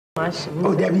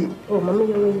Oh, Debbie. Oh, Mamma,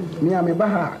 you near me,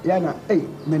 Baha, Yana, eh,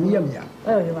 Meniamia.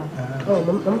 Oh, you are. Oh,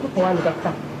 Mamma, one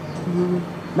doctor.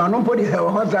 Manon put her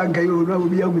husband, you know, will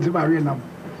be able to marry them.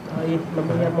 Oh, yes,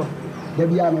 Mamma.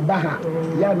 Debbie, I'm a Baha,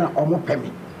 Yana, or Mopemi.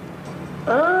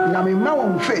 Ah, I'm my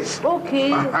own face.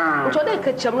 Okay. Which are they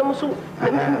catch them?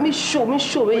 Me show,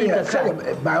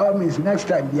 by all means, next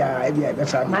time, yeah,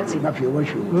 that's how much enough you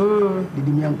wish you. Did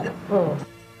you uncle? Oh.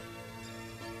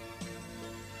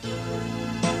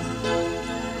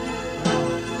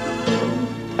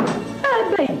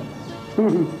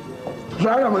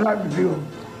 Sorry, I'm not with you.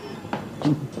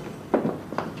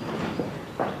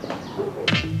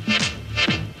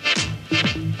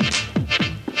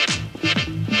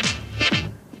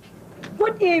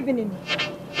 Good evening.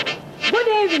 Good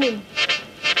evening.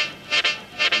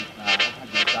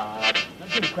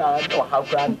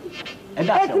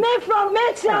 It's me from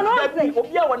Mexico.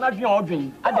 Yeah, we're not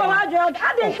doing. I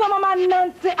didn't come on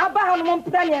Nancy about one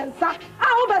penny and sack. I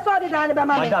hope I saw the Danny by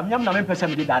my madam. I'm not person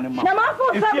with the animal.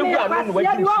 If you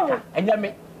are and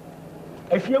yet,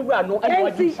 if you are no, and you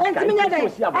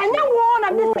want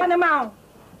a miss animal.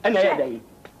 And I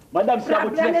madam,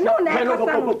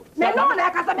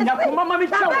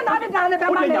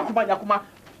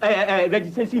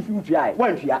 registration fee try.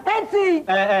 One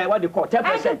try. What they call 10%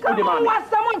 to the man. What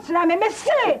someone try me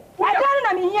say. I don't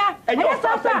know me here. And you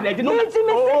something.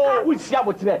 Oh, we see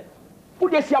about today. Who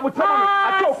they see about today?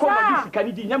 I told come this can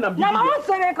you na bi. Na mo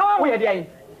se me ko. Oh yeah there.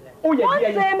 Oh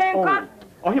yeah there.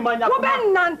 Oh him anya. Wo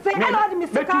ben nante e na de me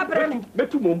sika abre me.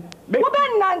 Metu mom. Wo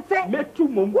ben nante. Metu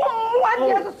mom. Wo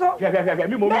ade so. Yeah,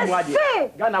 me mom mu ade.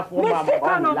 Ghana for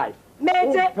mama life.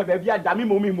 Meje. Baby ada me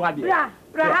mom mu ade.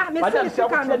 Bra, me say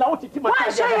why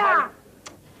share?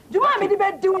 Do you want me to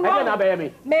be doing no?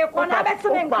 Me ko na bet me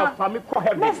nka.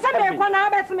 Me say me ko na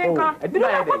bet me nka. Me do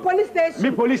be police station.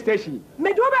 Me police station.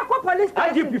 Me do be police station.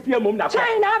 I give you fear mom na.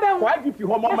 China be. Why give you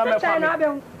home mama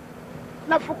family?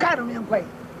 Na fukaro me nkwai.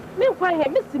 Me nkwai he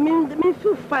me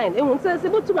feel fine. E won say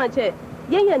but too much.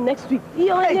 Yeah next week.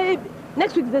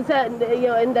 Next week they say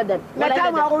you end that. Let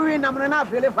time I go in na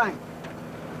feel fine.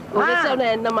 Oh,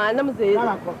 say na ma say.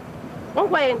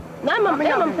 Why? Na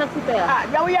mam taxi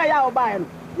fare. Ya we ya oba no.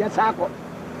 Yes akọ.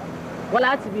 Wala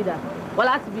atibida.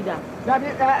 Dabi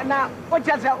na o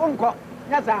chese unko.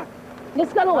 Yes ah.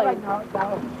 Yes kan why?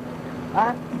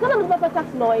 Ah? Kan no be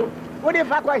taxi no why? Wo dey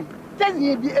fa kwai.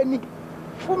 Chese bi eni.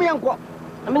 Fumi enko.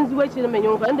 Amen zuwechi na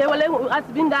menyon ko. Nde wala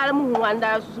atibinda mu hu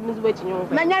anda susu mi zuwechi nyon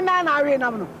ko. Na nya na awe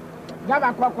nam no.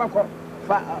 Gaba kwa.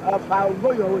 Fa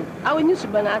go your way. I will use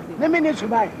banati. Me ni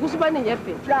subai. Usubani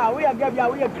yefe. Ja, we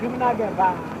are criminal game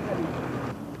ba.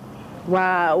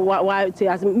 Wa say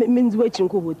as means waiting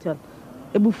ko hotel.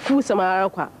 Ebu fu samara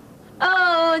kwa.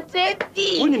 Oh,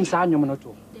 Teddy. Unim sa anyom no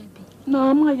to.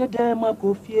 Na ma ye dem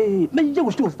akofie. Me je wo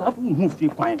sto staff hu fie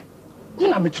kwan.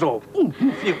 Na me tro. Hu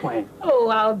fie kwan. Oh,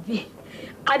 I'll be.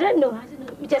 I don't know.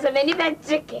 Just a many bad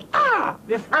chicken.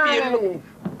 The fie.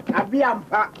 Abi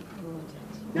ampa.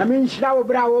 Na me nshira wo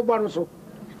bra wo bɔ no so.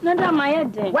 Na da ma ye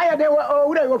den. Why dey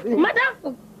wo dey wo fi?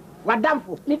 Madam.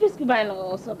 Wadamfo. Me fisku bai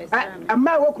no so be sam.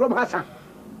 Amma wo krom Hassan.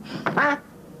 Ha?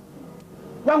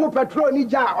 Wa ho petrol ni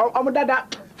ja o dada.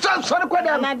 So ko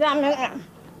da. Madam.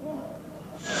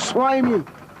 Swai me.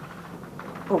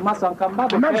 Oh, master come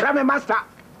back. Me master.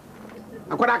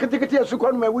 Akwara ketekete esu ko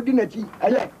no ma wudi na ti.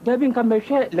 Aye. Dabi nka me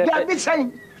hwe. Ya bi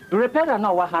sai. Repairer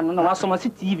na wa ha no na wa so ma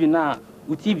TV na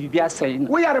u TV bi asai na.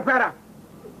 We are repairer.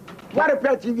 What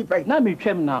repair TV pay? Na me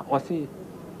twem na o se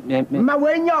ma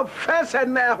when your first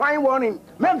and why warning.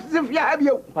 Memphis if you have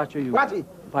you. Pacho you. What?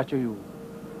 Pacho you.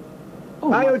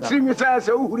 Oh, I would see me say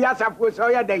so who ya sa for so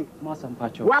ya day. Master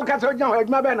Pacho. Wa ka so jan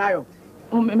ma be na yo.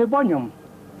 Me bonyom.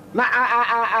 Na a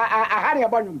hari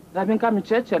abonyum. Da bin ka me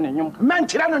cheche ne nyom. Man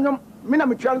kira no nyom. Me na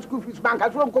me twan school fees bank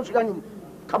aso ko so nyom.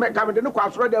 Come de no kwa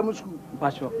so dem school.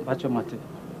 Pacho mate.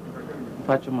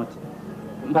 Pacho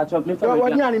me fa.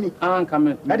 What nyane ni? Ah,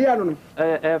 come. Ade anu no.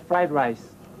 Fried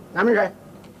rice. Na me hwe.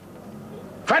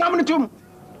 Fanam tum.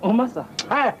 Oh, master.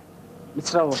 Hey.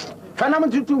 Mr. Fanam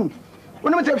tum.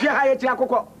 Wonu me tafia ha yeti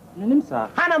akokọ. Minim sa.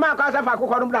 Hana ma ka sa fa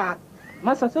akokọ no bra.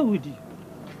 Master say wudi.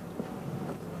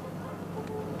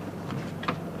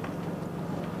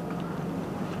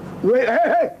 Wait,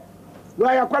 hey.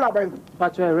 Why you call about?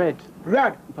 Pacho red.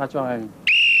 Red. Pacho red.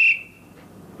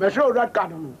 Me show red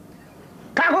card no.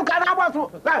 Ka ko ka na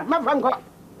boso. Ma fa nko.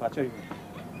 Pacho you.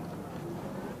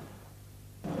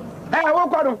 Hey, wo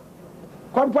ko no.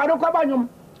 Kompado ko banyum.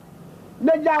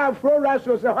 Na ja fro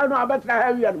raso se ho no abatra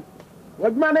ha wi no.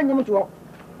 Waduma na nyum to.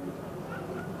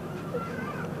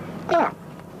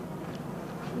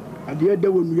 Ade da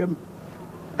wonu yam.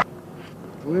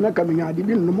 We na ka me nya ade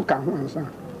bi no mu ka ho ansa.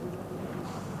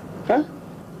 Huh?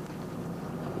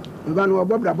 The man who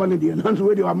Bob Raboni, the answer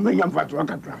with your million fat work.